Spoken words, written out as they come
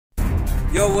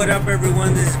Yo, what up,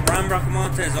 everyone? This is Brian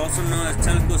Bracamontes, also known as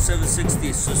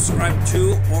Teleco760. Subscribe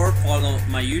to or follow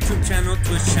my YouTube channel,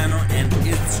 Twitch channel, and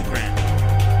Instagram.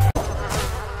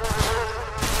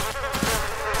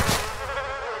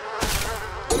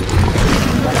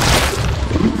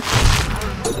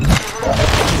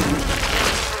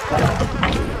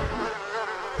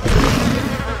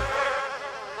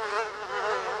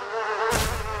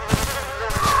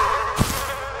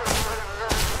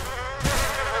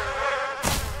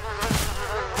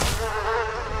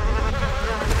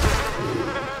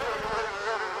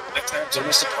 Time's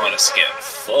almost upon us again.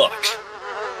 Fuck.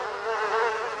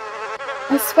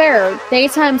 I swear,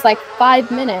 daytime's like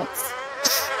 5 minutes.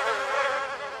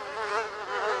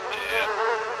 Yeah.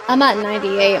 I'm at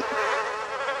 98.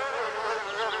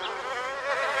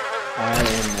 I am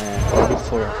at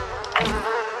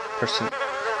 84%.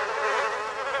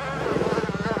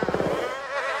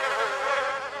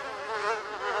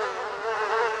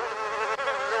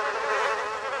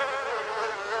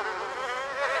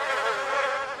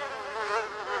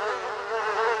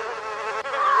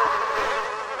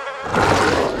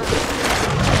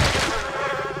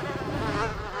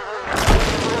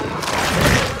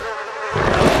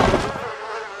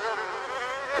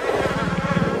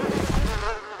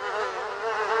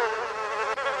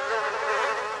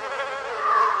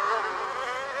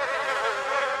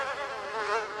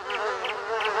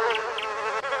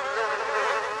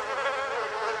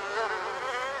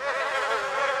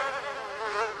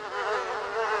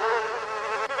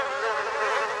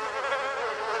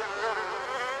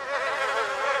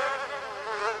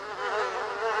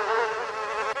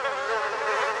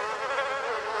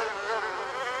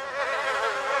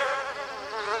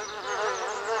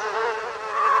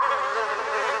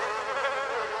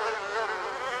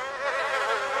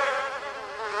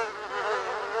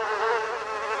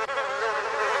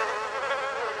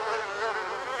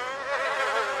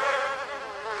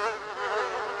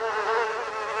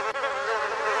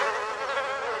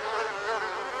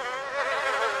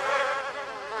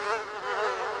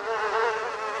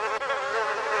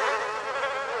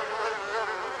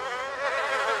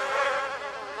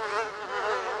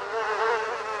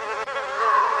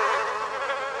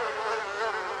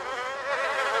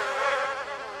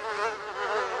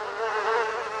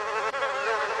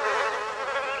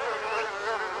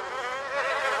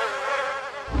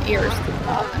 Ears keep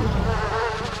popping.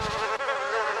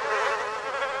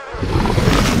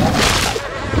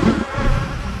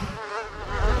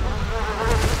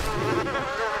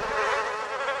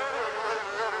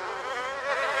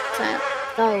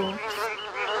 Oh.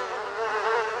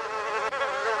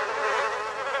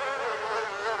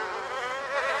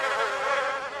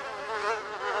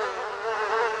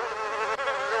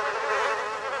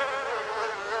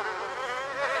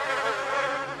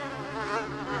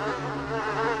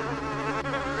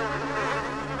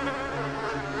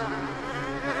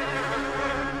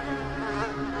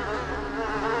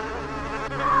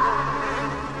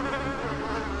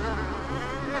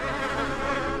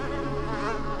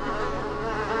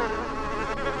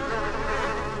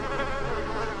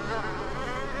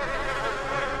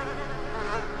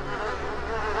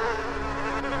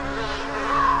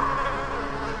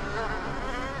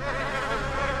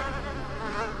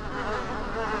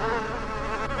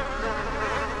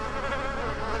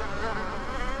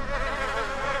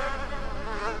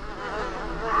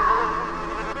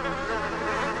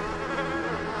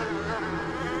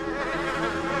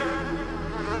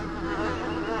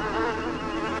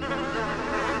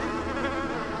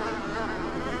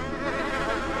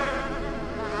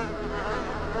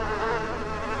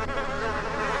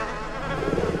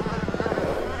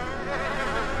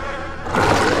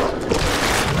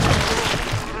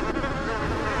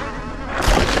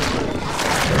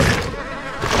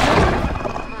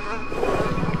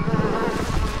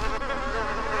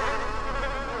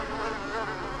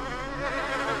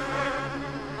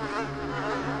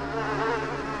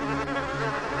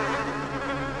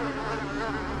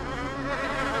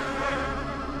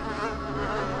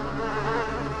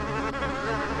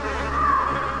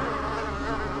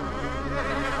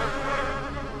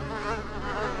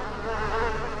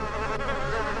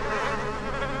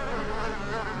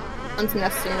 One's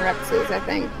nesting Rexes, I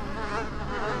think.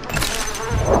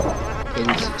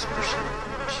 86%.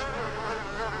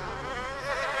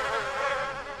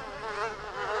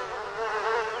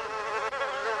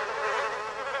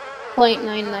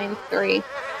 0.993.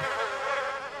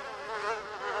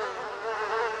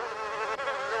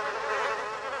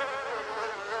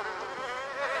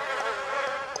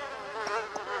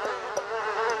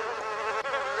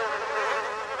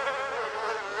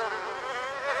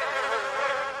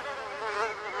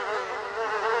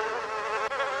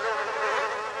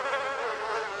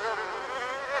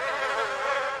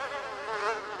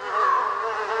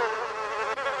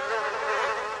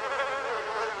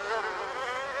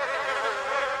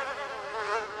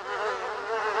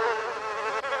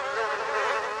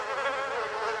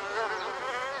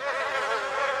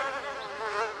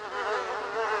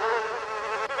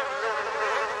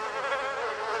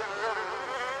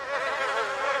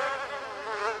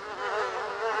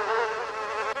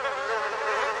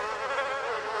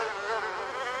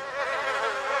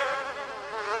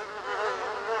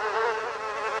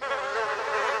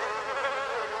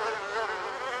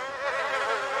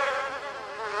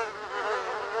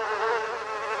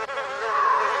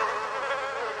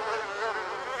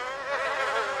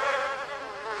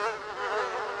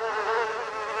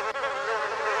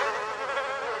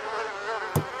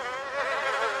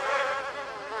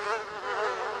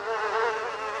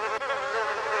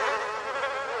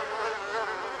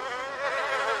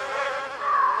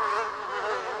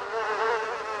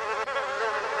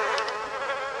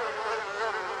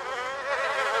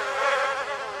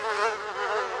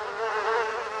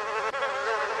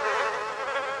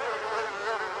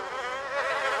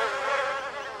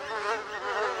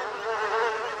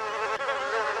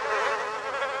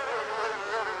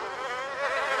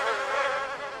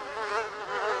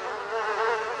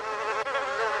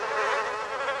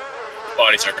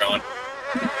 bodies are gone.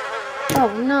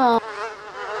 Oh no.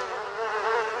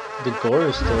 The gore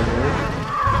is still there.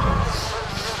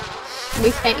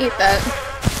 We can't eat that.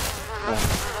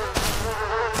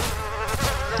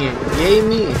 Yeah, yay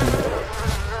me!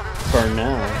 For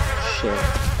now,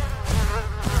 shit.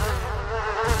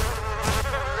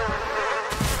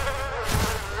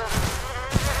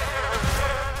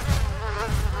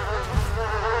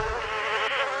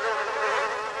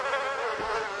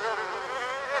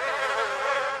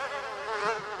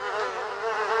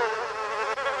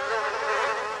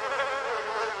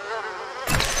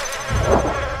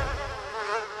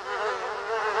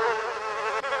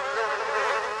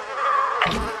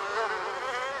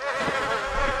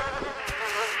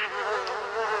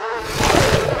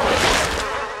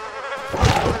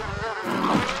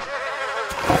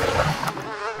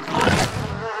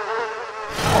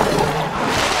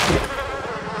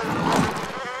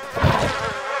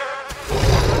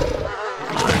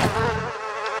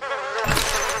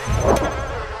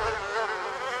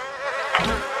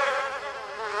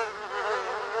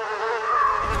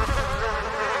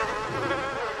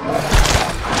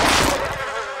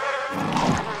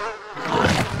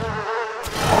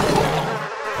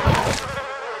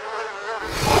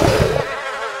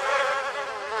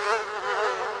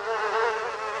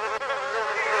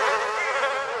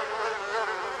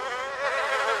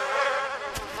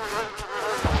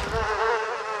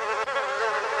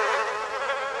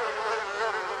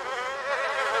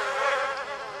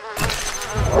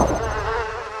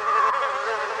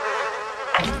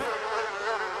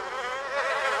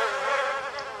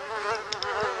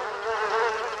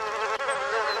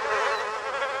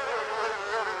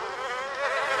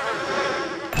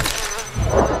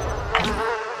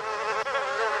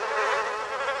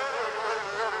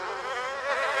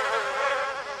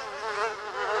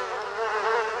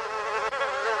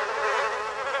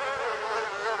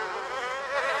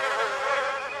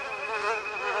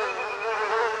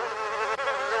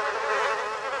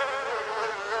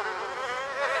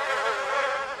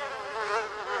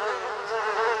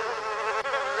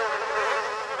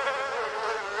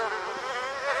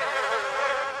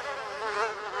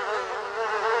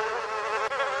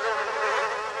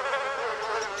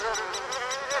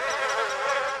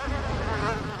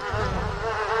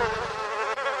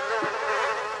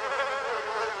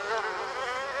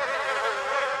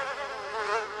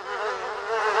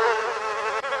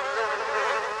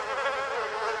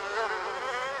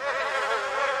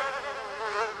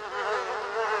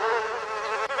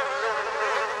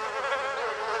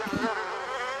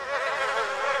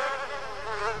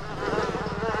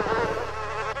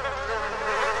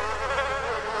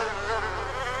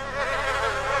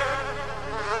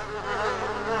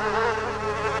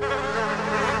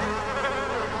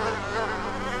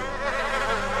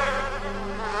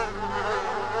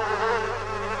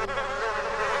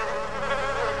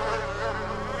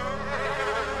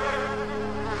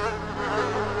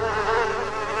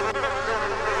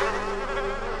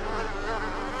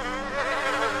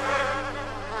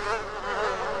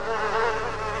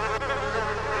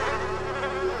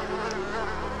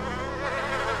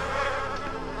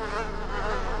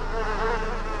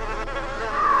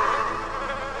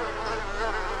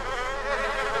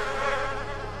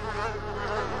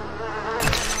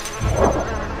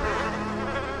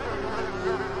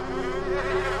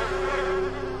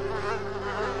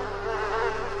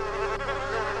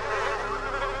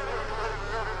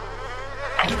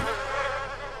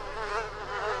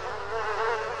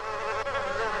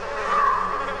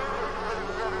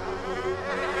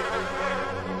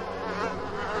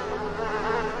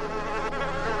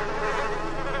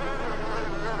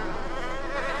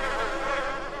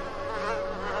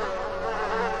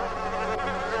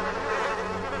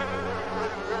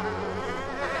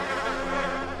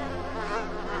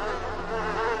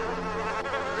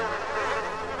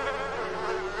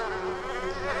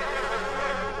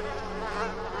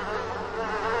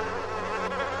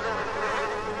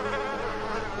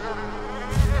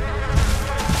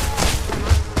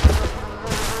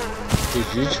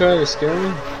 Did you try to scare me?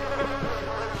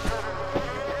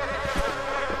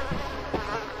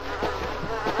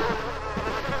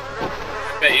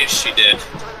 Bet you she did.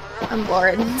 I'm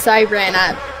bored, so I ran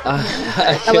up.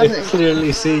 I can wasn't-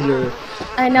 clearly see your...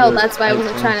 I know, Your that's why I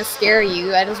wasn't icon. trying to scare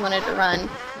you. I just wanted to run.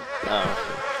 Oh,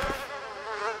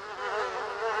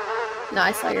 No,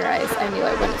 I saw your eyes. I knew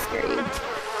I wouldn't scare you.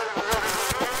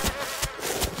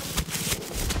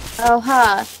 Oh,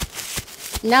 huh.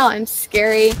 Now I'm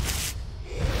scary.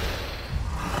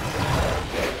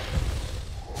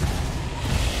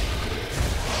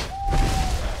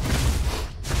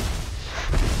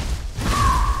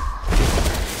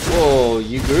 whoa,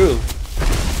 you grew.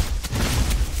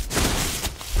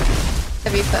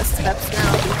 Heavy footsteps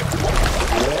now.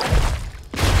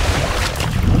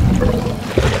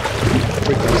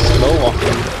 Freaking slow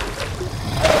walking.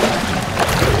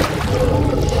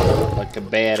 Like a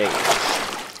badass.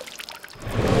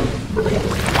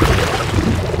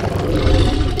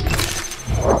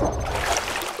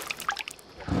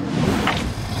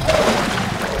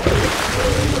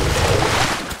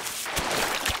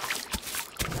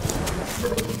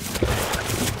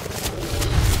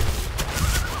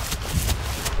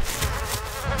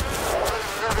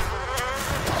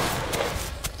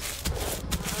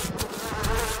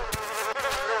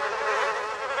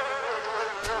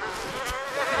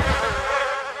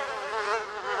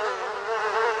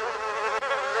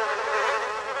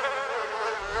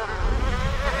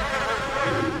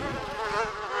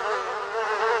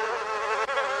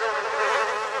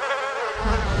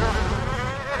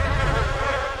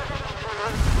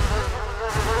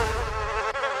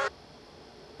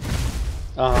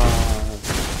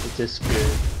 It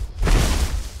disappeared.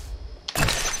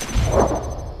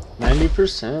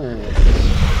 90%.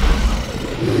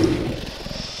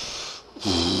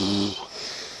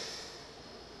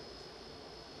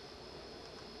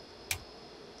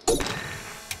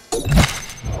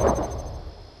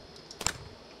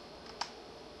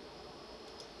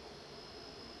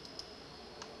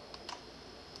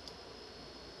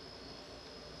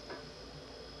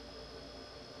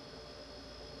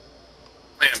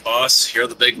 Man, boss, you're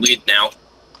the big lead now.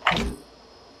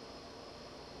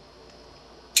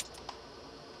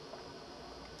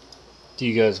 Do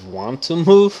you guys want to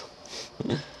move?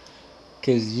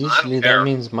 Because usually that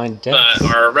means my death.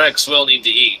 But our Rex will need to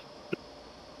eat.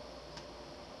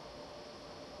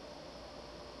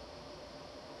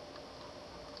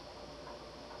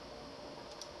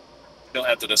 We'll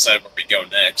have to decide where we go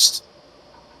next.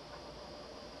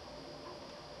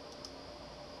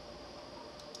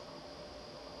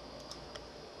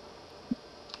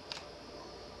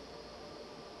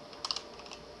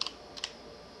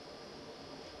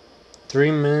 Three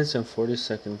minutes and 40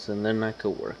 seconds, and then I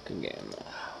could work again.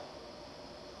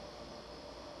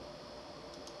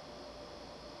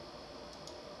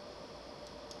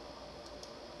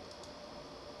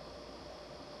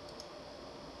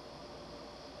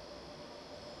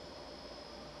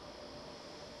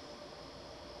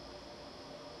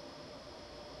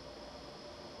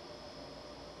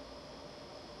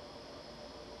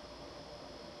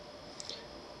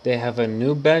 They have a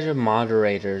new batch of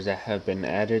moderators that have been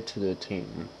added to the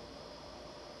team.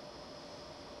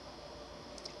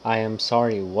 I am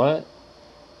sorry, what?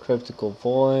 Cryptical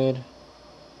Void,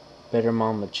 Better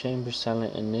Mama Chamber,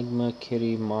 Silent Enigma,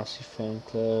 Kitty, Mossy Fan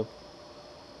Club,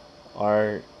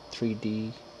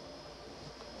 R3D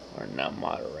are not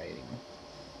moderating.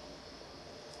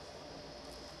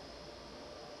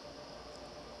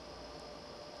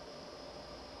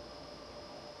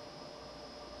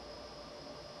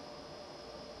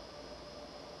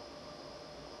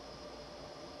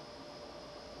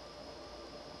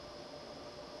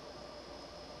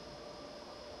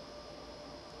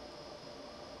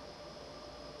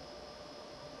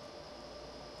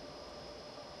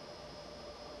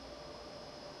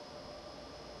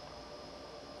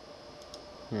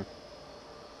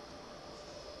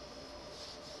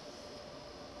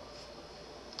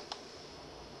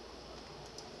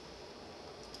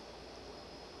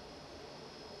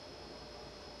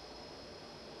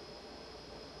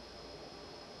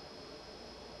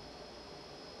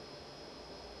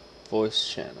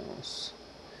 Voice channels.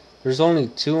 There's only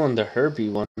 2 on the Herbie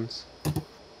ones.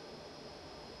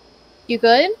 You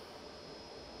good?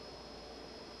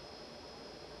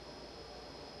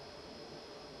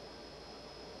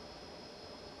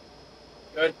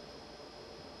 Good.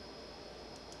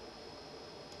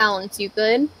 Balance, you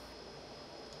good?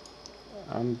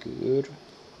 I'm good.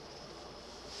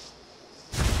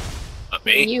 Not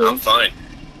me. You. I'm fine.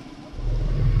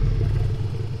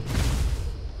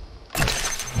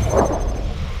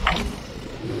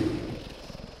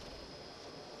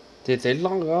 Did they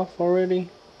log off already?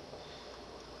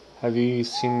 Have you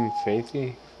seen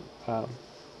Faithy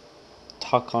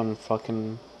talk on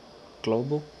fucking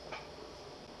Global?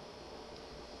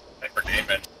 I forgave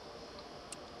it.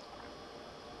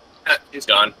 He's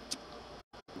gone.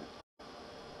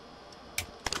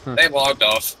 They logged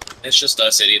off. It's just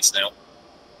us idiots now.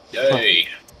 Yay.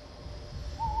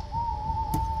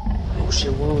 Oh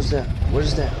shit, what was that? What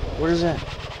is that? What is that?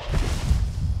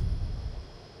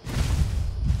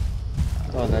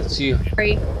 Oh, that's you.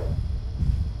 Bari.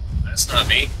 That's not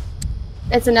me.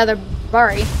 It's another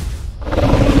Bari.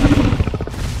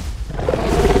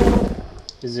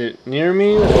 Is it near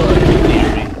me or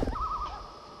near me?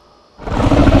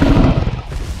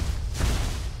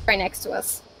 Right next to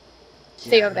us.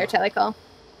 Stay over there, Teleco.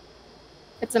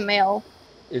 It's a male.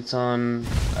 It's on.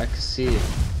 I can see it.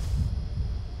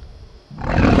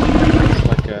 It's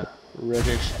like a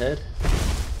reddish head.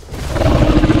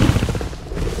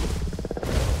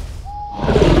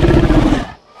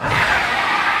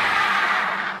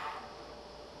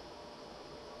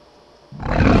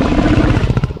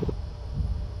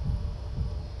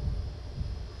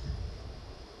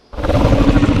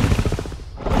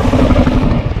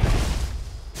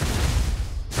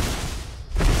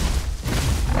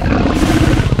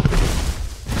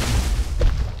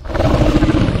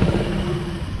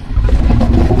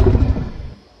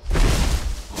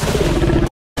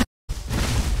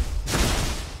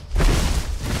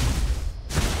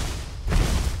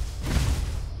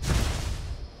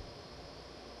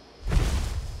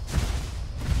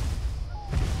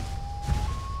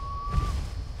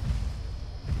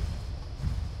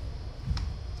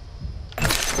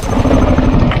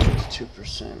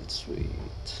 Sweet.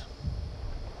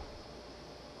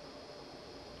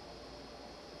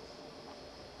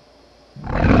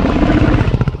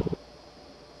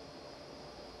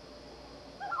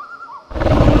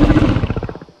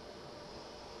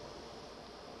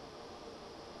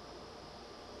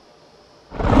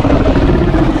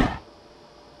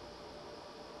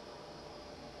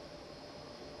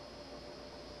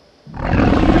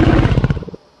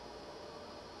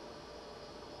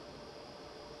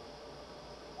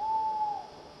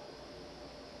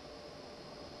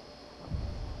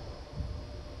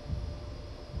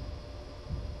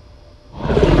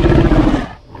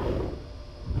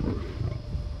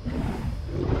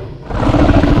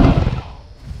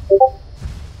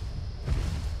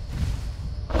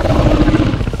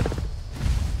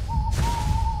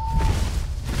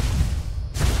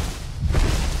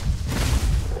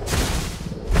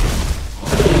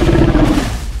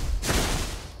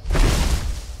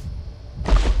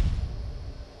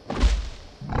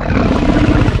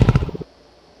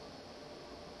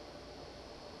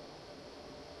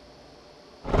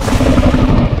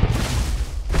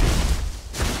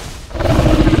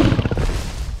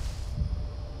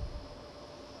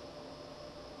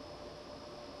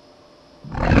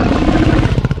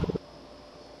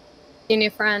 Your new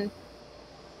friend.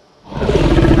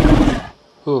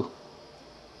 Who?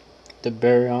 The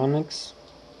Baryonyx?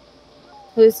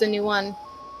 Who's the new one?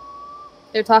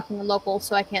 They're talking in local,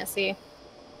 so I can't see.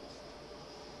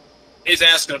 He's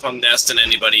asking if I'm nesting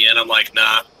anybody in. I'm like,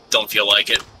 nah, don't feel like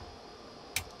it.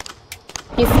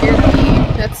 He's scared of me.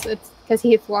 It's because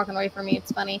he keeps walking away from me.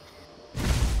 It's funny.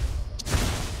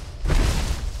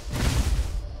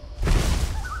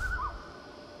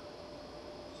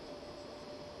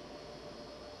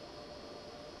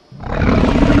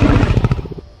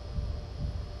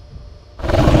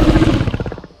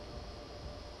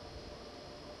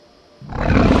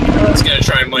 He's gonna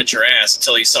try and munch your ass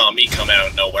until he saw me come out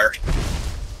of nowhere.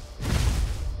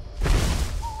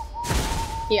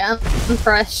 Yeah, I'm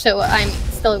fresh, so I'm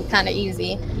still kind of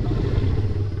easy.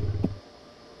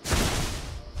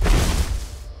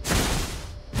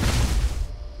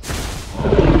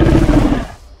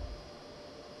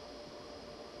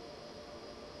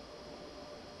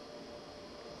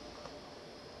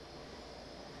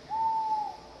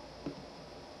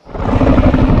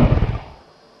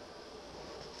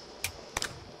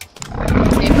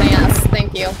 Saved my ass.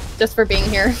 Thank you, just for being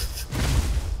here.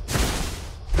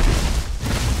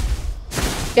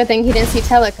 Good thing he didn't see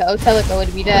Teleco. Teleco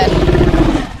would be dead.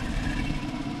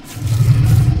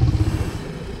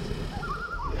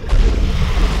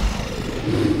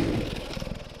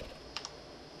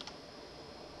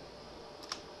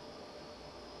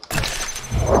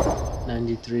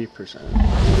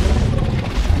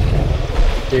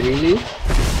 %. Did he leave?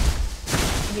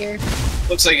 Here.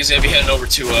 Looks like he's gonna be heading over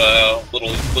to a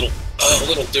little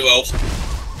duo.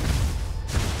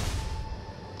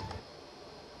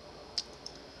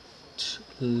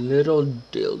 Little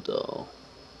dildo.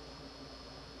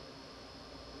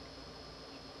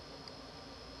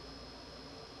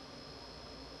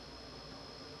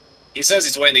 He says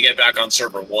he's waiting to get back on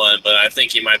server 1, but I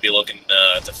think he might be looking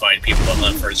to find people to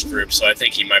hunt for his group, so I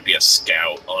think he might be a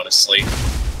scout, honestly.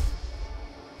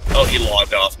 Oh, he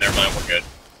logged off. Never mind, we're good.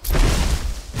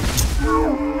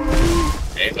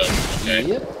 Hey, but okay.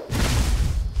 Yep.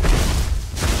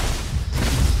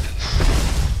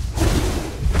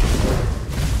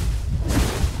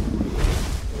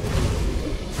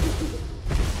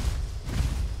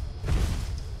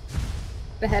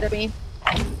 Ahead of me.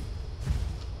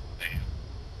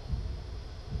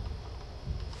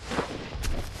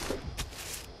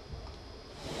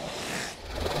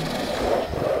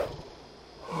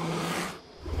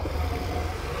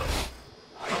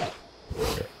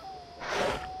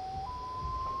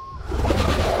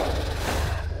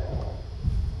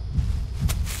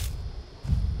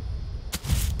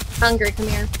 Hungry, come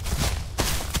here.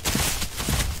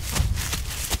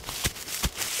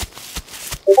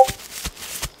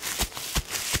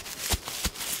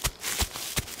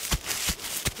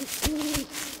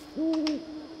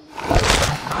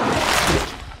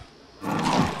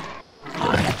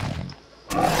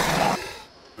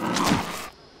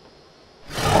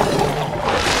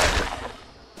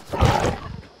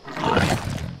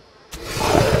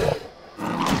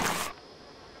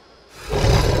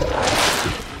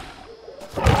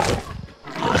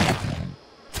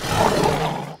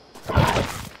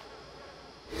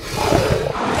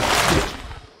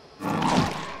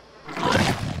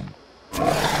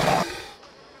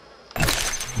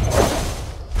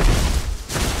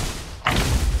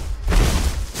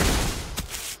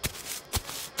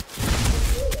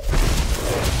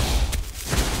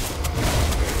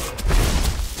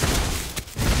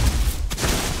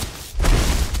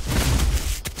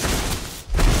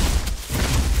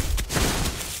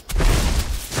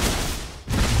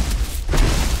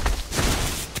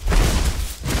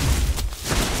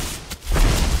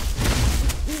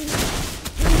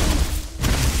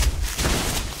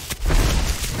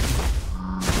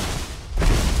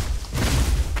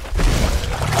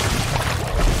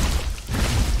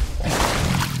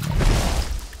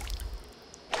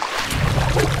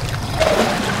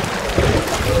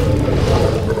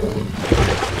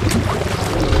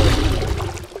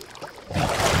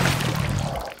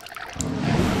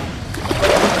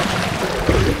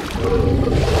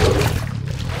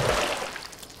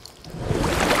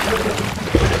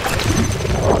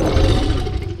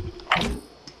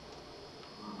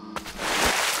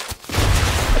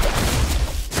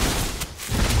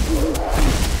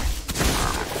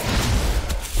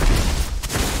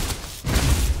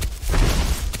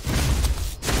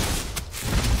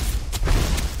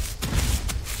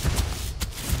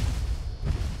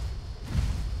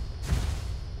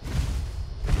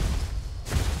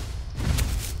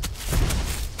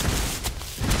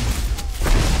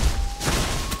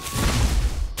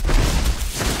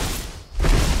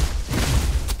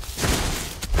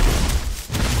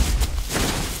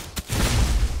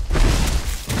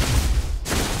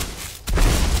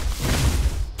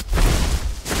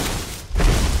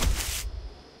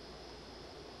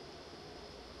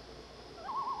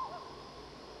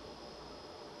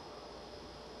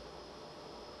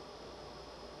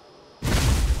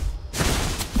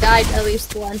 Died at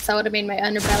least once. That would have made my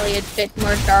underbelly a bit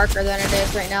more darker than it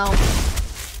is right now.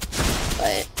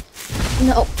 But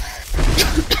nope.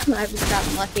 I've just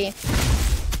gotten lucky.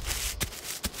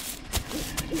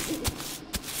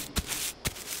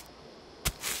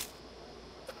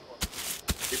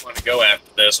 We want to go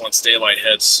after this once daylight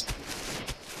hits.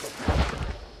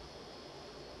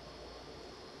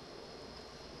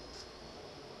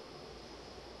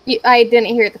 I didn't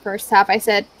hear the first half. I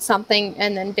said something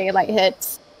and then daylight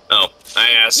hits. Oh,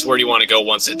 I asked, where do you want to go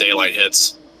once the daylight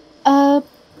hits?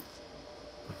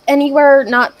 Anywhere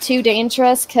not too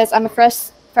dangerous, because I'm a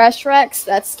fresh Rex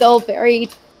that's still very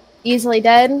easily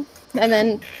dead. And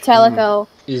then Teleco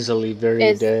easily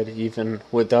very dead, even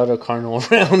without a carnal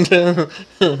around.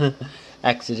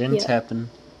 Accidents happen.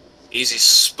 Easy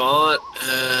spot.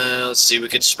 Let's see, we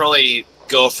could probably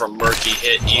go from Murky,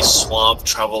 hit East Swamp,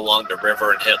 travel along the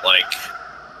river, and hit, like,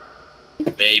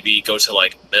 maybe go to,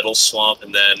 like, Middle Swamp,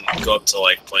 and then go up to,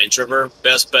 like, Plains River.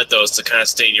 Best bet, though, is to kind of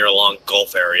stay near along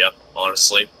Gulf area,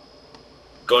 honestly.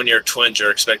 Go near Twins,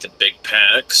 you're expecting big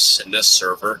packs in this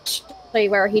server.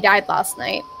 Where he died last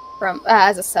night from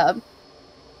as a sub.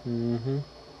 Mm-hmm.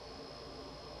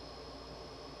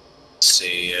 Let's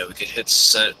see, we could hit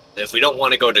set. If we don't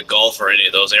want to go to Gulf or any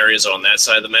of those areas on that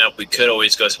side of the map, we could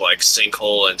always go to, like,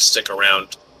 Sinkhole and stick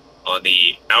around on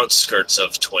the outskirts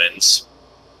of Twins.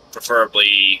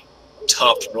 Preferably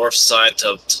top north side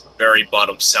to very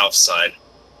bottom south side.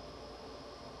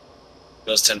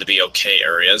 Those tend to be okay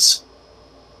areas.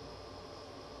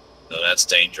 So that's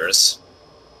dangerous.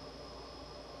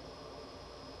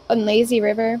 On Lazy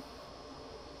River.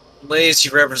 Lazy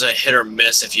River's a hit or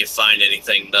miss if you find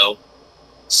anything, though.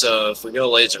 So if we go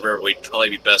Lazy River, we'd probably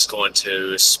be best going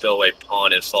to Spillway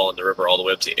Pond and fall in the river all the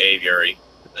way up to Aviary,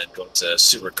 and then go to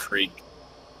Sewer Creek.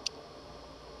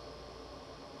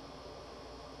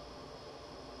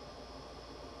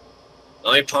 The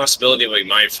only possibility we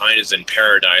might find is in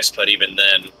Paradise, but even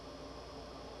then,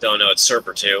 don't know, it's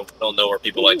Server 2. Don't know where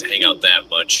people like to hang out that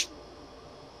much.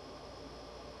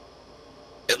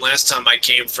 And last time I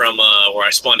came from where I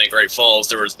spawned in Great Falls,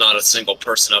 there was not a single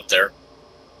person up there.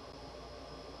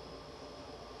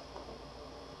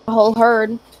 A whole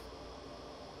herd.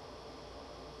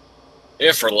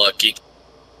 If we're lucky.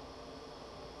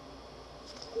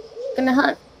 Gonna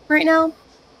hunt right now.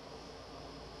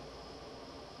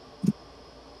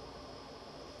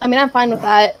 I mean, I'm fine with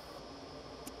that.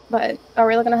 But are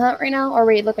we looking to hunt right now, or are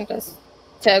we looking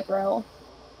to grow?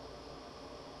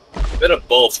 A bit of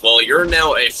both. Well, you're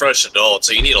now a fresh adult,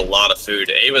 so you need a lot of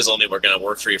food. Ava's only going to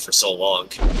work for you for so long.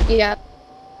 Yeah.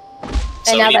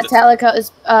 So And now that Teleco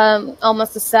is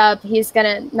almost a sub, he's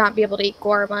gonna not be able to eat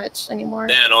gore much anymore.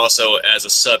 Then also, as a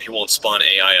sub, he won't spawn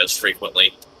AI as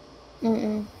frequently.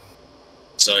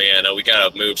 So yeah, no, we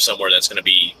gotta move somewhere that's gonna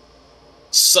be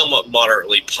somewhat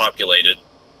moderately populated,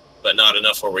 but not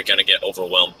enough where we're gonna get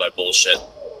overwhelmed by bullshit.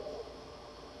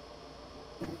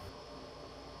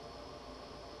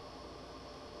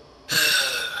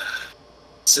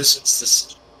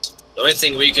 The only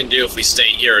thing we can do if we stay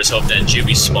here is hope that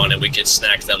Jubies spawn and we can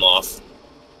snack them off.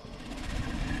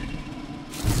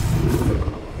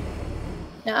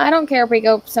 No, I don't care if we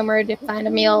go somewhere to find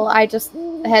a meal. I just,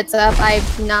 heads up,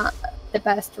 I'm not the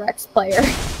best Rex player.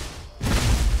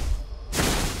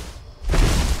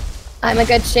 I'm a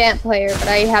good champ player, but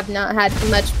I have not had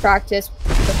much practice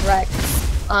with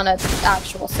Rex on an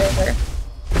actual server.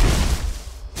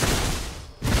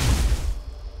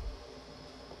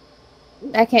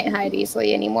 I can't hide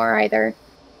easily anymore either.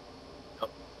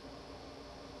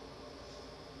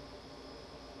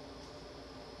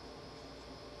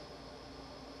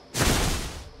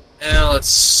 Now, let's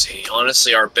see.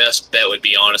 Honestly, our best bet would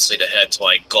be honestly to head to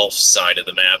like Gulf side of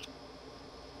the map.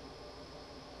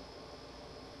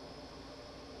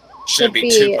 Shouldn't be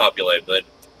too populated, but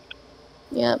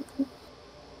yeah.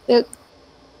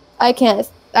 I can't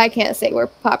say where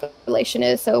population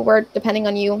is, so we're depending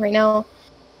on you right now.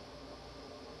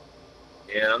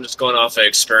 yeah, I'm just going off of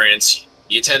experience.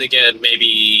 You tend to get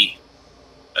maybe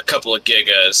a couple of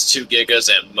gigas, 2 gigas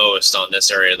at most on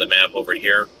this area of the map over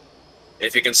here.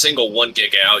 If you can single 1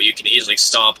 giga out, you can easily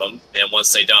stomp them, and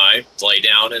once they die, lay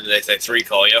down, and if they 3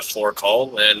 call you, 4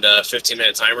 call, and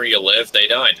 15-minute timer, you live, they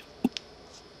died.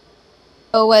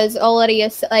 It was already a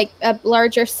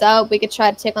larger sub. We could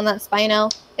try to take on that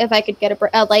Spino. If I could get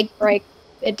a leg break,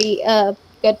 it'd be a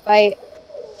good fight.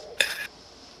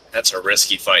 That's a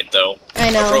risky fight, though.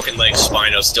 I know. A broken leg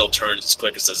Spino still turns as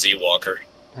quick as a Z-Walker.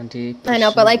 I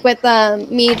know, but like with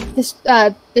me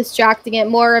distracting it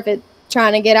more of it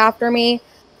trying to get after me,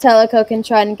 Teleco can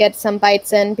try and get some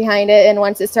bites in behind it, and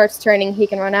once it starts turning, he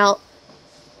can run out.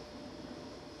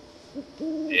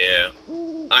 Yeah.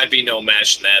 I'd be no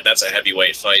match in that. That's a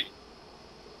heavyweight fight.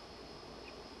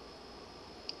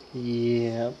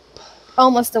 Yep.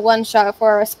 Almost a one-shot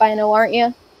for a Spino, aren't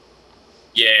you?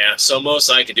 Yeah, so most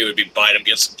I could do would be bite him,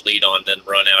 get some bleed on, then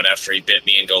run out after he bit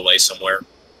me and go lay somewhere.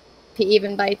 If he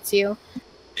even bites you.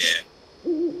 Yeah.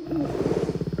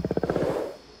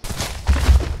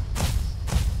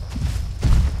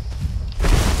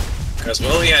 Because we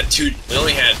only had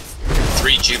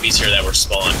 3 Jubies here that were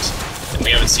spawned, and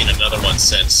we haven't seen another one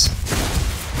since.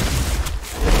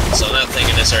 So I'm not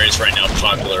thinking this area is right now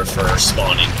popular for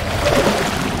spawning.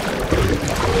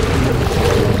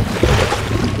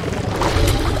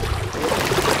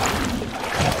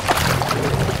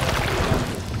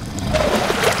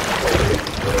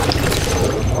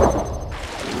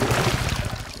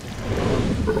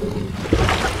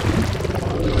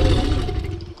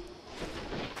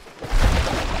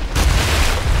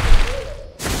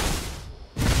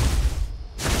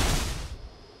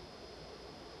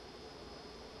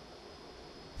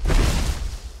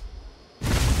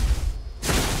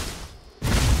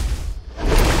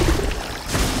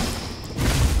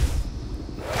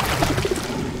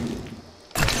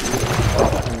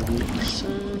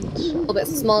 A little bit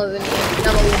smaller than me.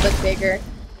 I'm a little bit bigger.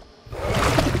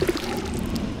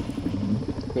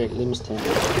 Wait, let me stand.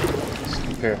 Let's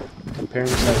compare. Comparing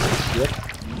sizes. Yep.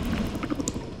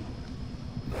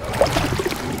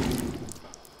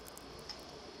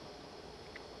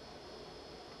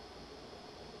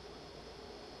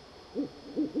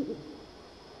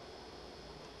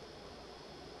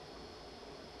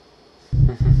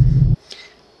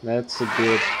 That's a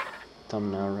good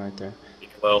thumbnail right there.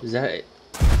 Well, Is that it?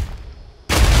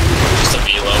 just a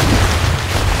velo.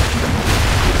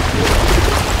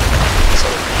 It's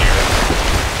over here.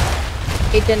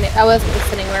 It didn't. I wasn't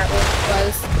listening where it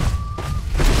was.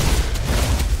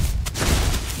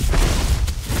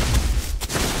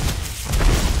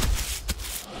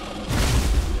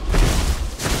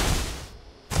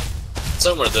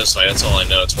 Somewhere this way, that's all I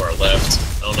know. It's where I left.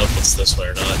 I don't know if it's this way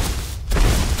or not.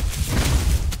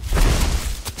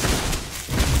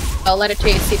 I'll let it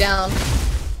chase you down.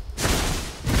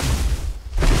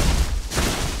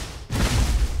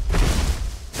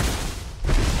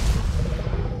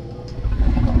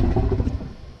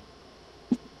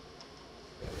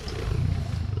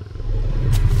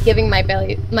 giving my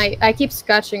belly, I keep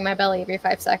scratching my belly every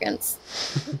 5 seconds.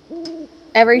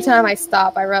 Every time I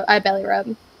stop, I belly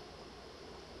rub.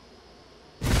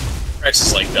 Rex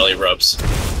is like belly rubs.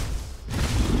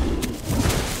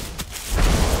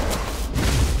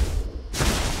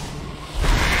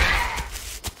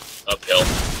 Uphill.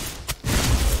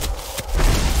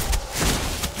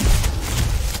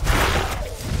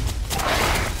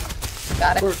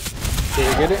 Got it. Did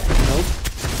you get it? Nope.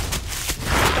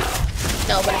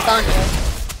 No, but it's on you.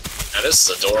 Now this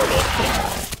is adorable.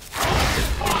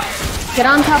 Get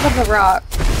on top of the rock.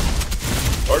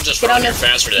 Or just Get run, on you're this-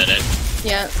 faster than it.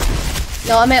 Yeah.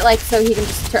 No, I meant like so he can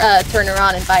just turn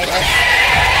around and bite it.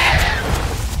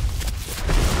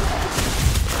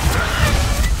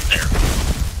 There.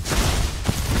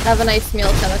 Have a nice meal,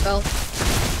 Telico.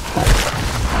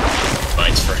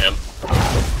 Bites for him.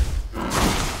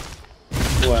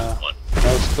 Wow. One.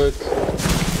 That was quick.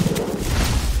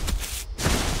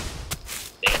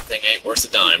 Damn thing ain't worth a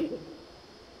dime.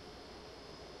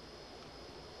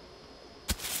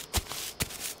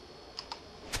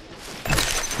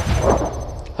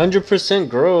 %100%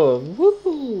 growth.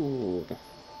 Woohoo!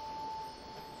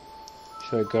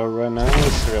 Should I go right now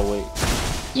or should I wait?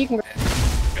 You can.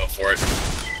 Go for it.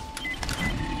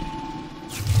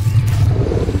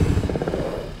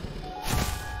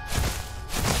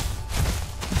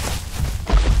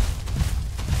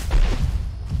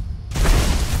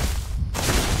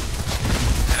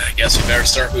 I guess we better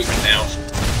start moving now.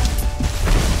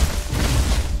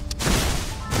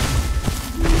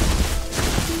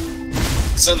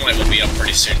 Sunlight will be up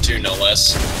pretty soon too, no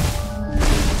less.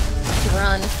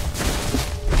 Run.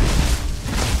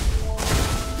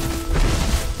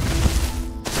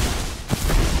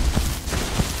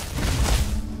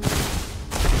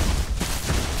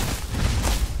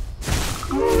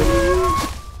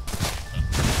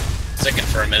 Sticking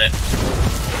for a minute.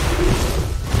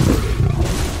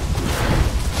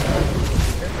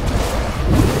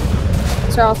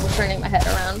 Charles is turning my head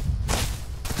around.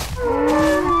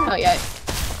 Oh yeah.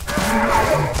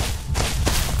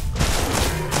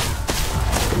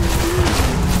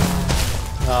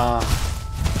 Ah.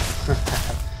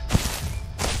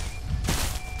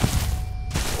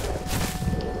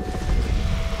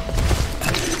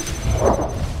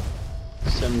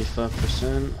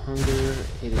 75% hunger,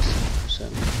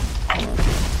 87%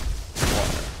 water.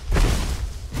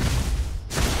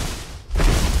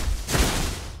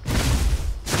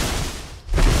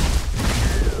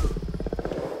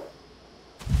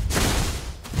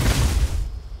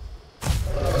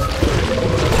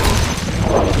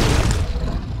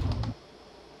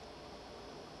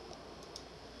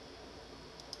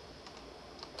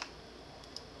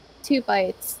 Two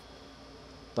bites.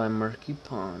 By Murky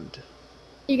Pond.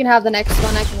 You can have the next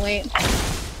one, I can wait.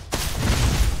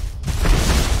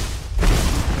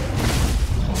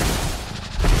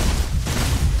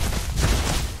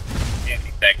 Can't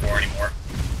eat that gore anymore.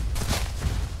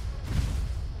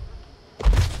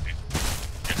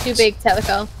 Too big,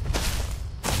 Telico.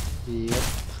 Yep.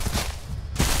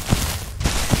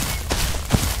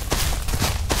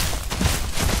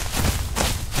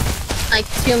 Like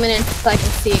 2 minutes so I can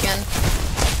see again.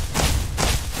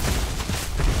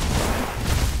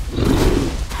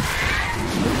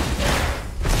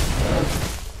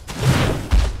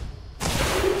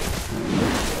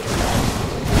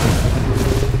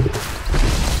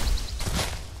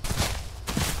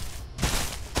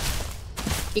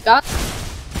 You got?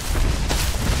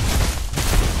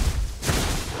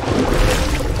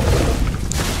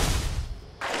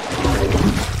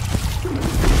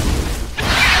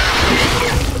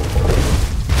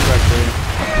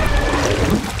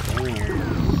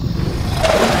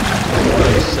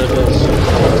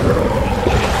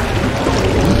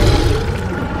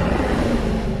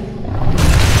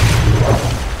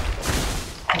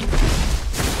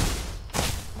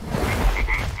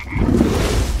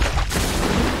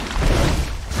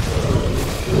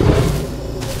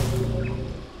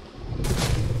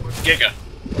 Giga.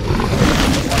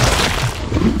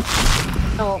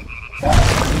 Oh,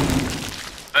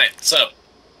 Alright, so.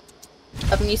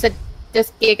 you said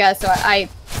just Giga, so I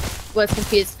was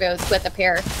confused if it was with a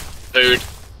pair. Food.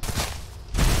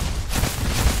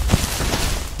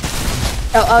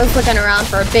 Oh, I was looking around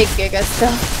for a big Giga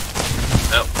still.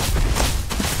 Nope.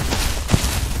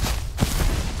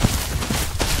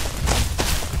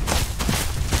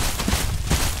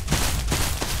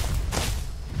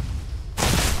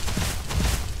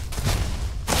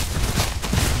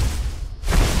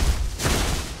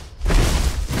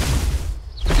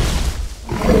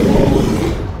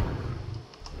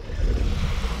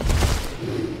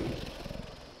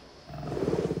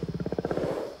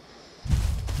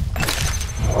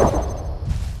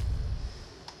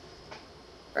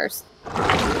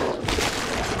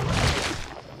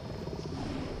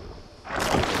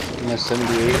 at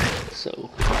 78, so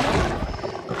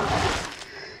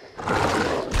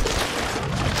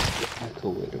I could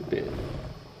wait a bit.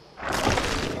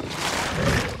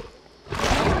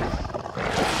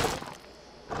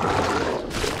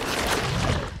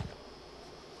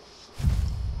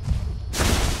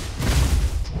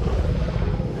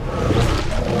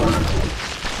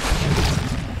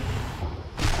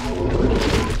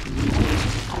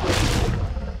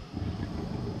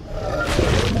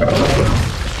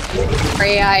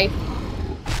 I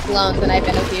loans and I've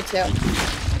been with you too.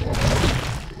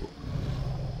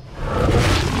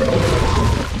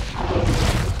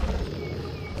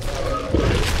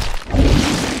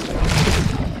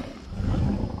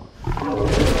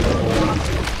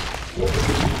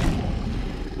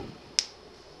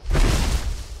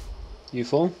 You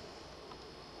full?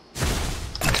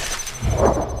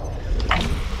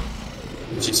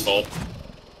 She's full.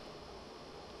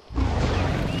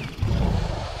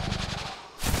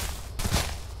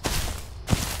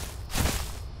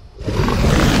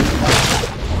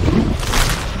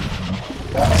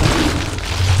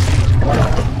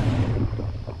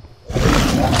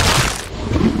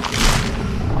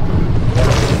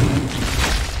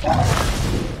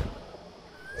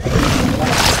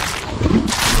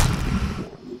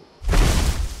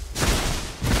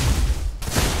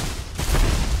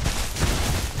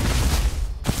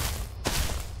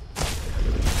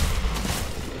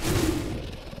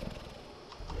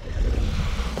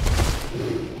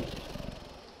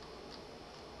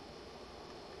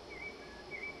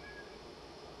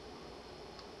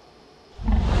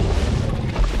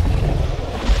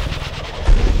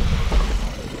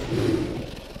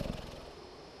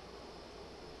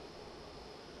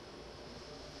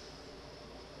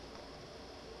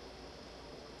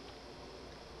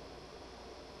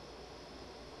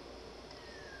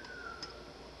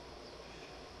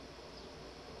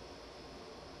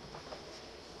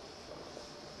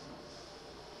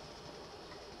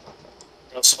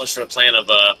 Not so much for the plan of,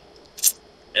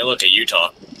 hey, look at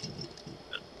Utah.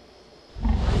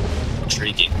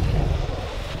 Intriguing.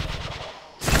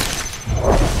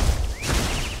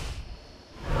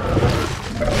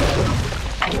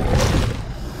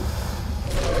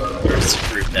 Where's the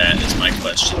group at is my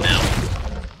question now.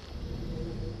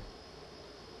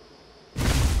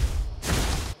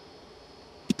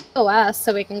 Go ask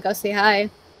so we can go say hi.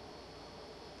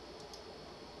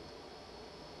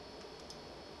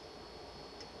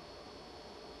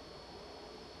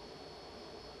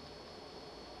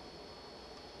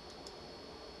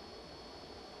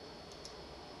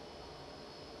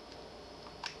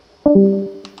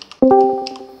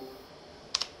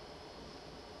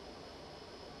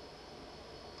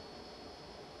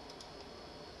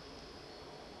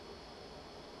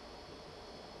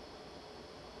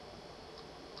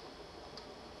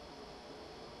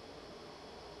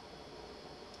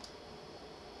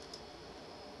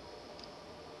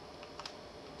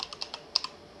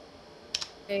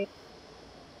 Okay.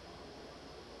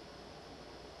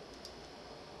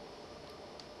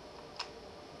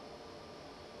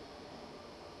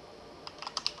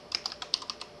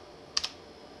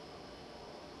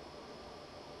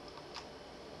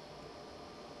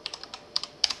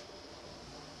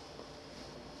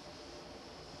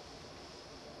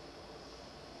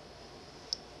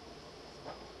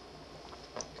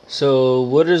 So,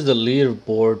 what does the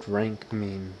leaderboard rank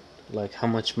mean? Like how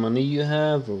much money you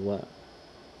have, or what?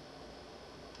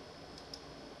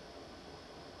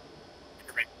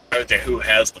 Right there, who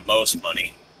has the most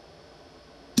money?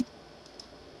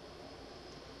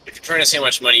 If you're trying to see how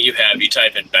much money you have, you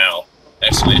type in BAL.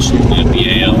 Exclamation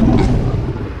BAL.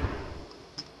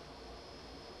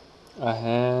 I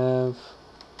have.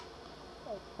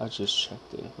 I just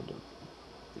checked it. Hold on.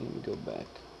 Let me go back.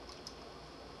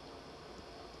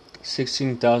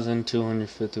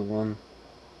 16,251.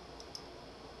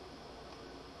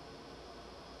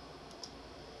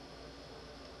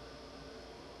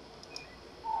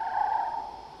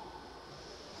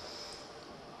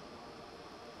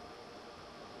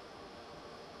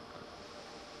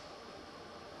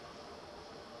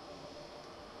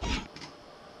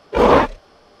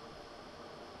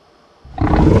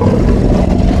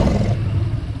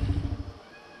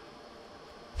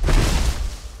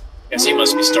 Guess he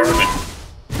must be starving.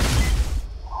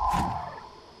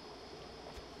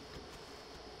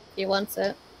 He wants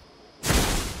it.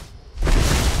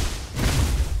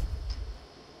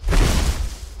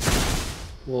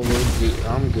 Well, we're good.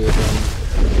 I'm good.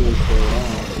 I'm good for a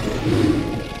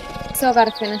while. Still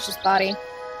gotta finish his body.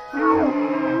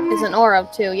 Is an Oro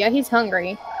too. Yeah, he's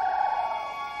hungry.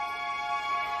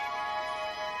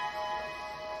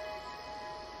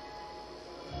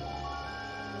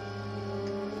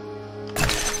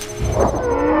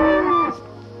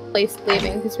 Place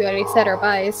leaving because we already said our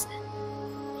byes.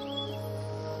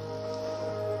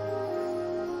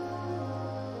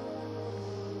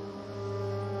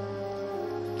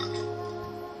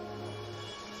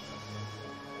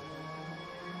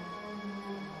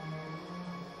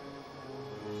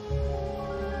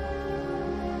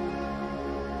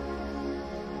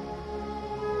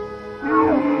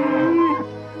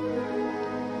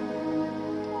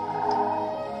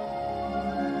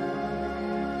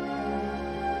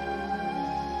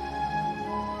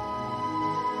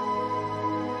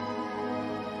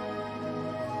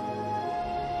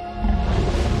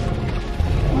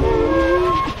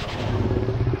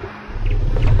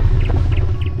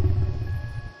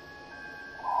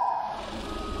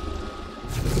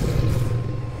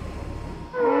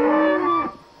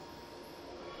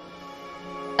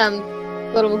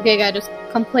 Little Giga just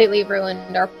completely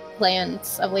ruined our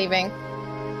plans of leaving.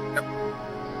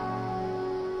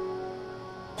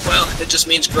 Well, it just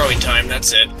means growing time,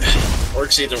 that's it.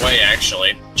 Works either way,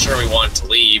 actually. Sure, we want to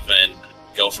leave and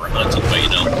go for hunting, but you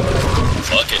know,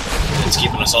 fuck it. It's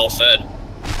keeping us all fed.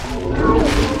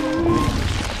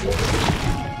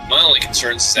 My only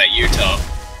concern is that Utah.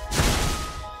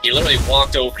 He literally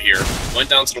walked over here, went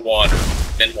down to the water,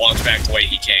 then walked back the way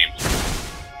he came.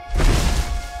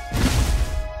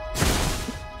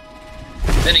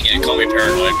 Then again, call me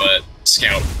paranoid, but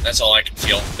scout. That's all I can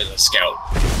feel is a scout.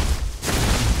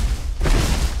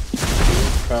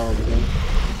 Probably.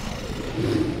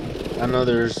 I know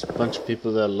there's a bunch of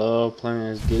people that love playing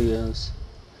as Gigas.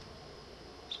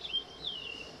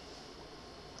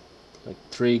 Like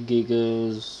 3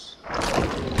 Gigas.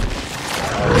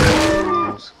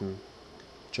 Can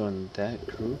join that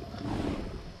group.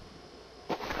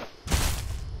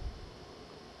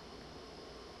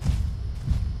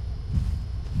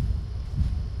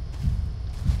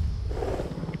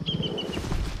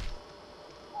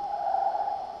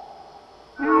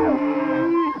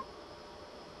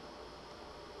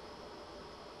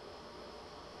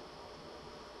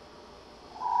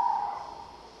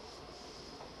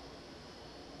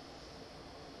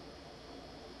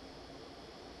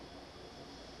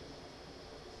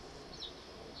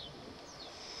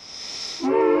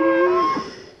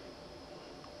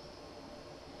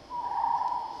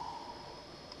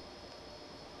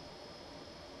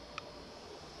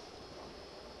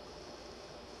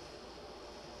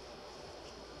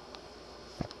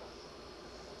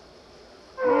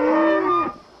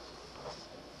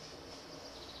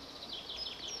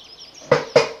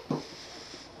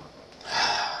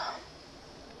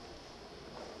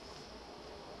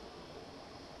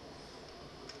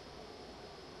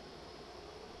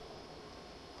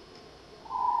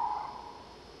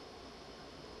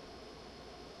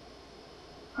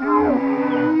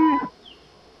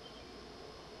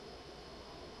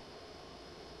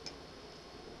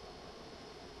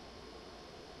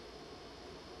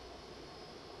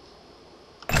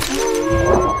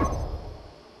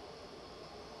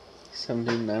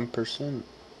 %.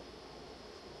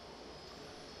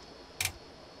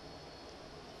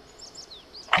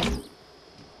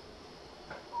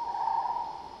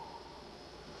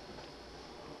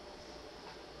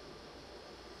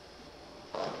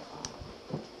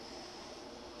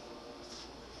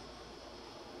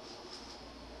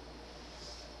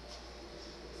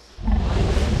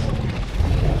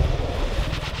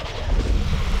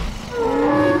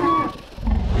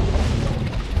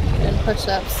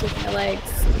 Push-ups with my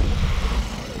legs.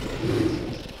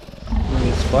 You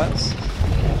mean squats?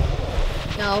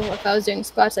 No, if I was doing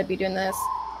squats, I'd be doing this.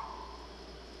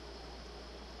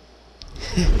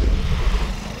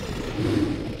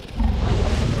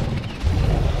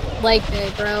 Leg day,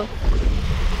 bro.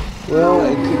 Well,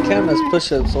 it could count as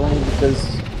push-ups only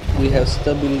because we have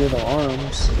stubby little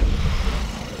arms.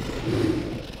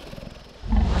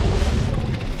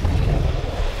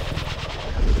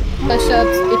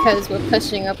 Push-ups because we're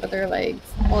pushing up with our legs.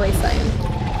 Always saying.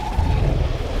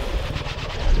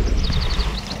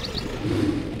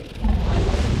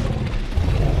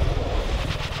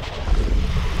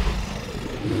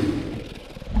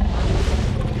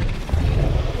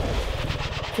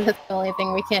 That's the only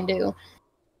thing we can do.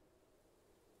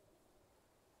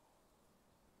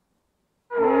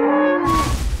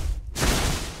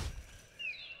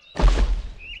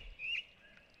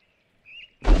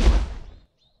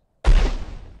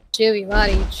 Chewy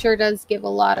body sure does give a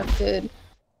lot of food.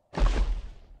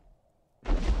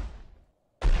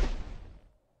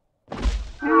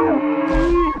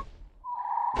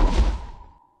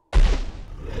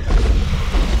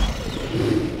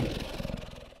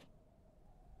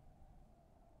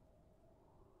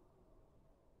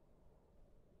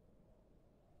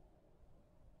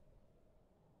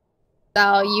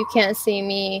 So you can't see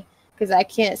me because I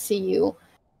can't see you.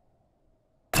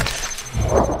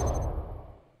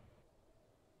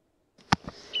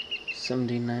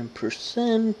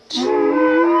 79%.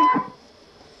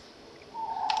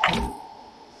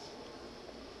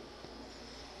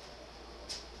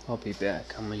 I'll be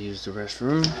back. I'm gonna use the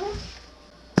restroom.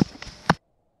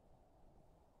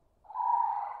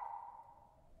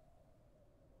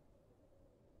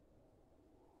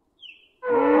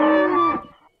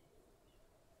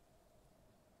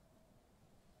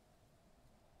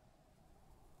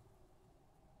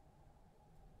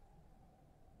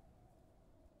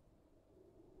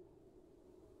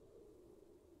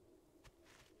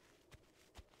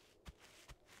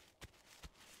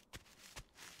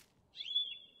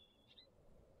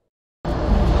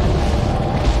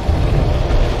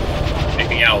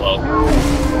 Yellow.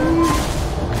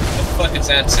 What the fuck is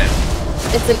that sound?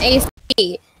 It's an AC.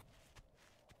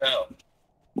 Oh.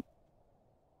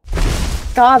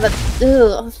 God, that.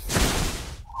 Ugh.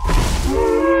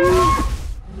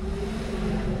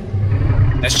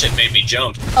 That shit made me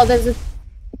jump. Oh, there's a.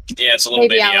 Yeah, it's a little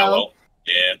Baby baby yellow. yellow.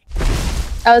 Yeah.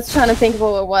 I was trying to think of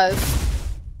what it was.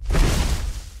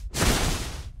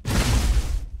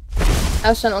 I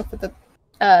was trying to look for the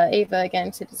Ava again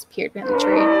because it disappeared behind the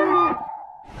tree.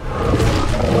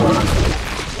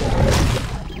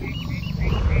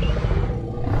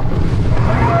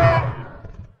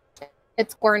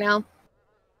 It's Gore now.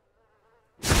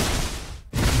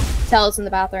 Tell's in the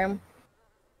bathroom.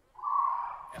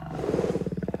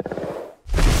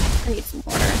 I need some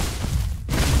water.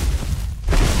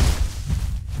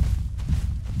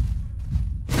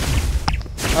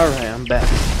 Alright, I'm back.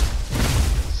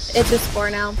 It's just 4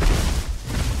 now.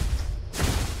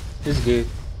 It's good.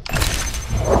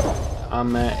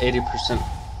 I'm at 80%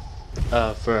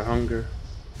 for hunger.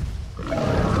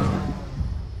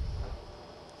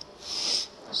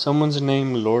 Someone's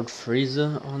named Lord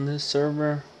Frieza on this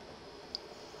server.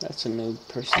 That's a new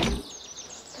person.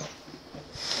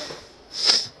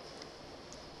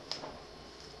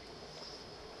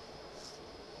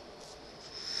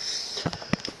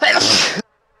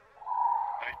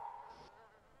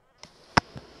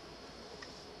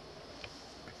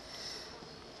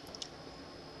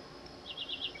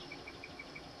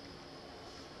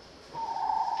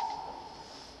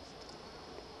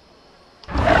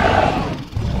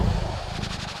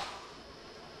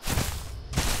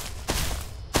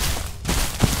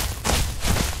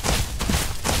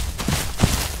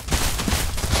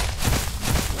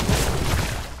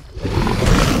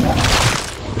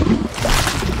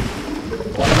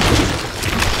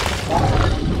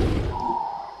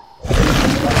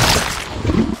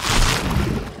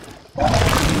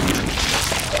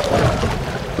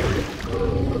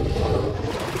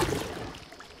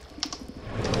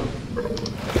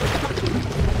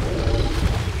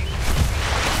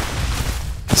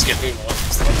 Let's get moving on.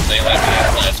 It's the daylight we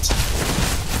have left.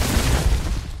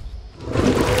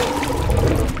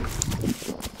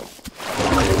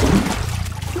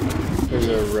 There's a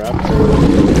raptor.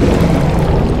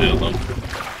 I don't know.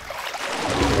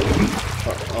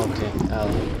 Oh, okay,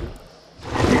 Alan.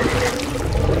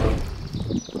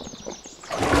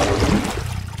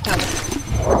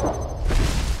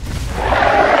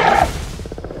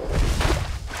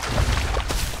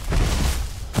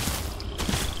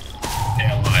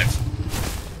 Yeah, alive.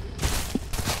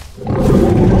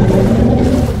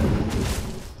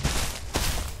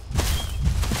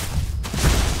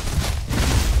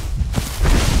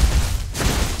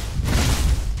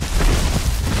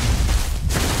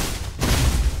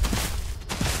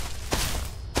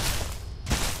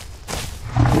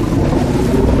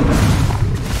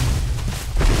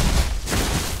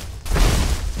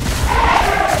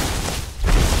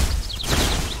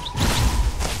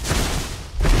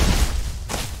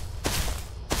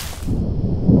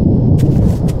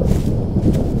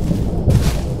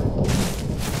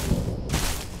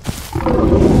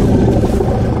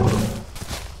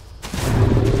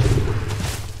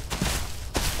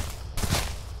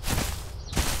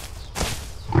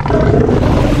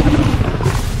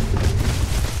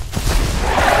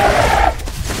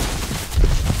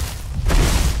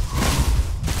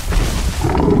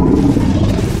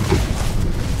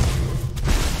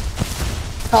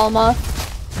 Call him off.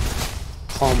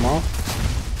 Call him off.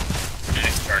 Yeah,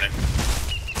 he's turning.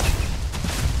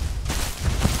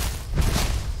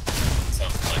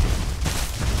 Something like.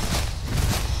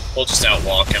 We'll just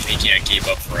outwalk him. He can't keep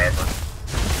up forever.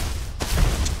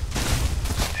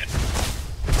 Yeah.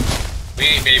 We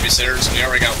ain't babysitters. We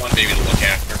already got one baby to look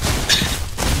after.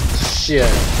 Shit.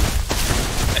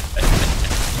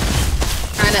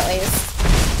 Trying at least.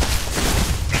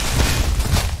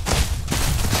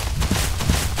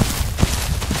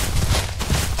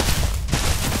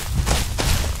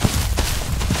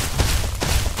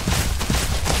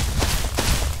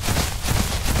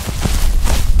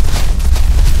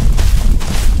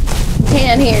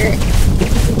 can here.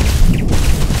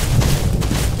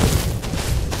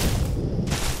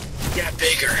 Got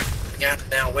bigger. Yeah,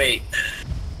 now wait.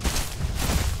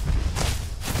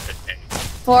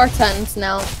 4 tons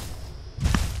now.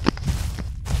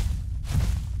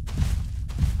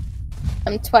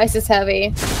 I'm twice as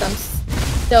heavy, so I'm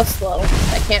still slow.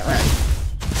 I can't run.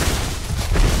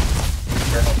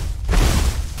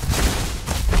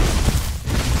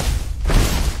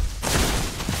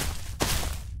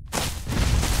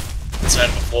 Inside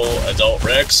of a full adult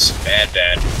Rex, bad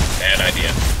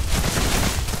idea.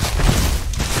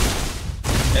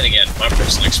 Then again, my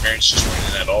personal experience just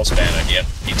running that all is a bad idea.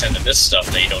 You tend to miss stuff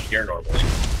that you don't hear normally.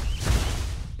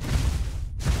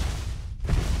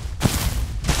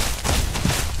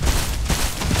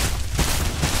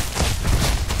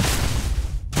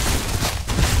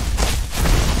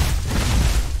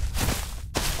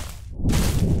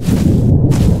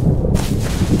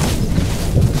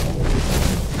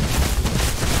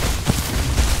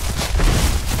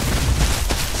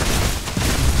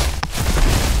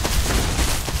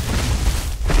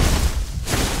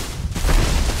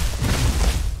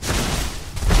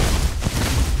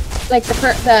 Like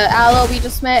the aloe we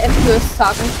just met, if he was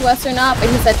talking to us or not, but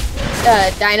he said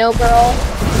Dino Girl,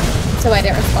 so I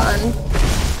didn't respond.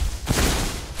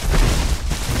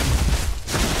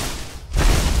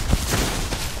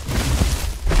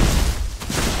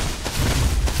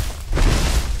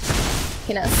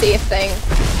 Cannot see a thing.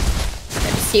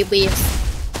 I just see leaves.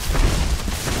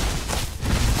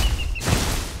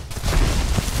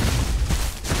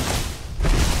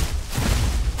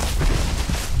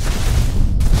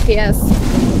 Yes.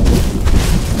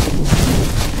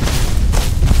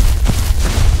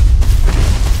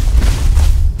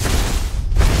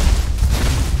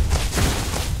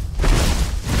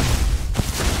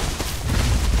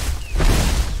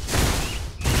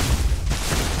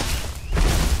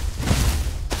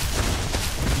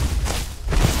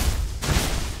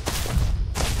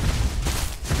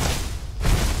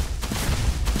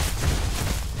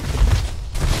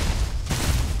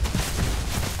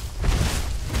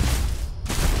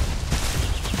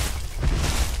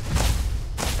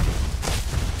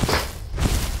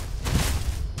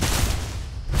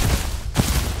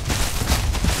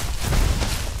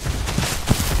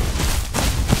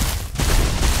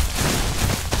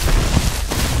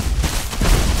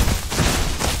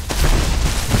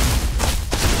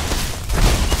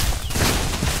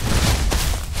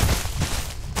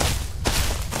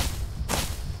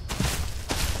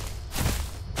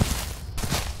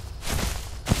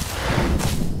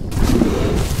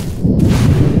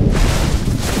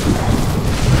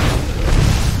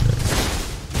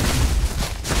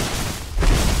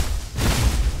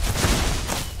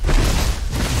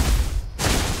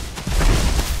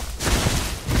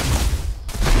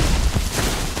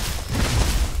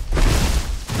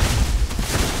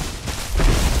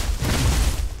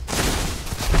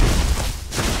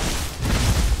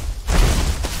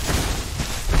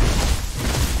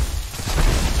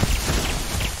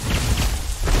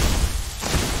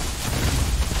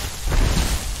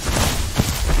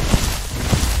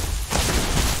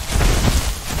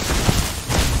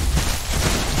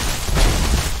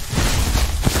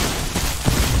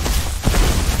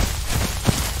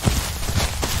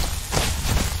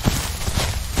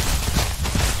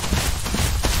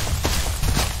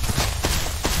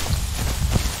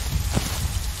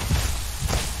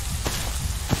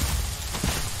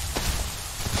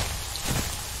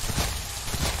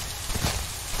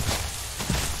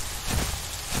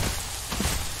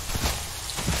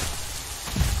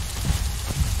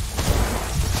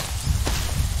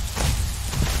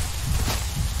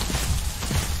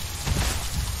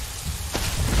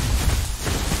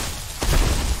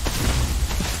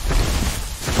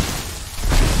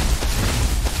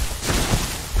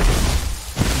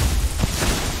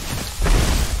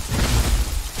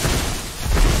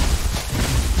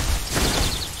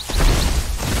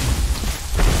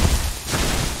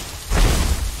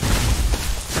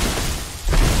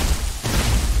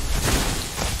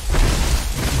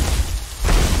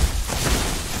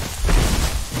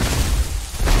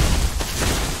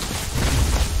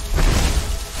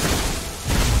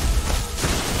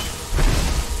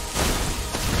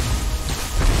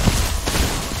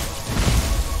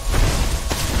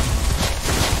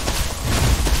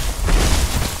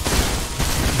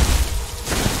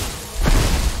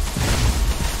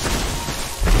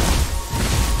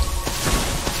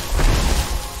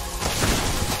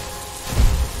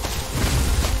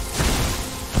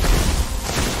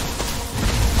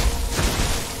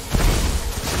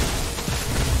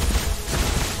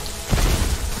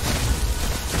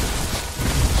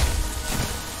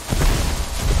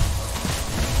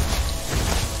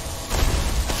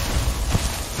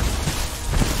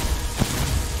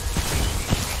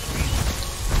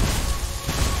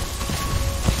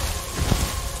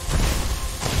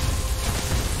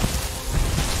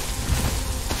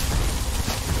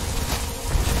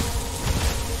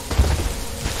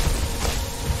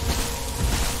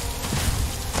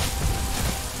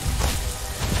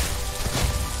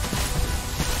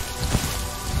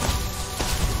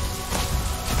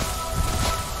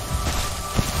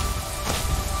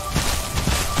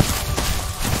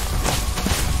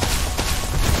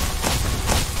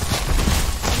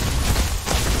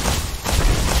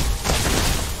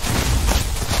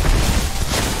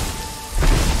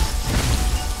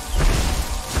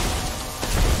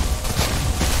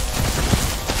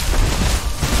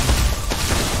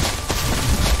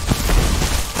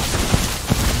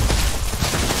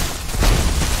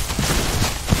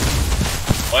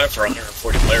 live for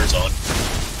 140 players on.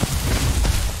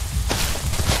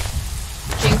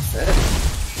 Jinx it.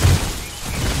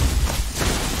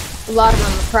 A lot of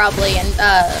them are probably in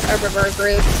herbivore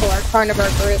groups or carnivore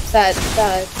groups at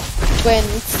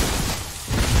Twins.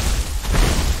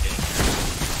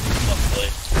 Hopefully.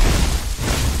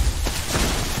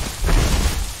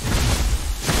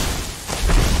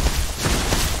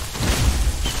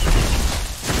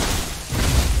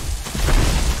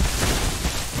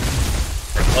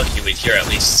 We're lucky we hear at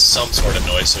least some sort of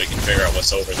noise so we can figure out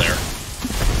what's over there.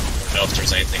 Or know if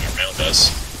there's anything around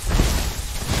us.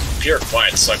 Pure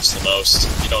quiet sucks the most.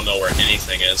 You don't know where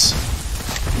anything is.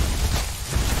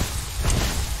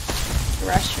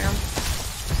 Restroom.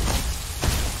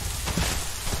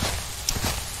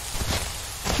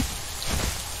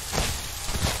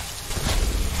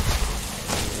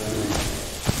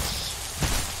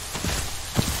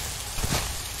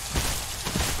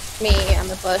 Me on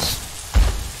the bush.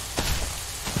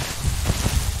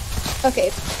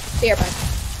 Okay, be right back.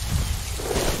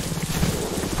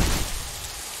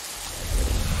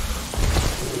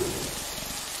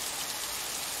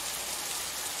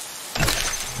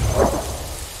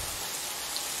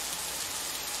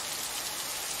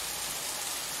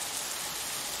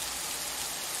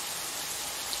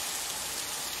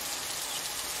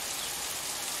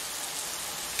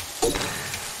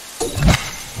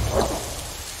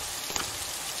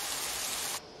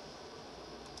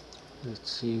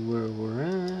 Let's see where we're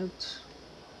at.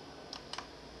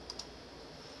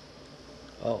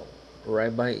 Oh,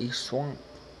 right by East Swamp.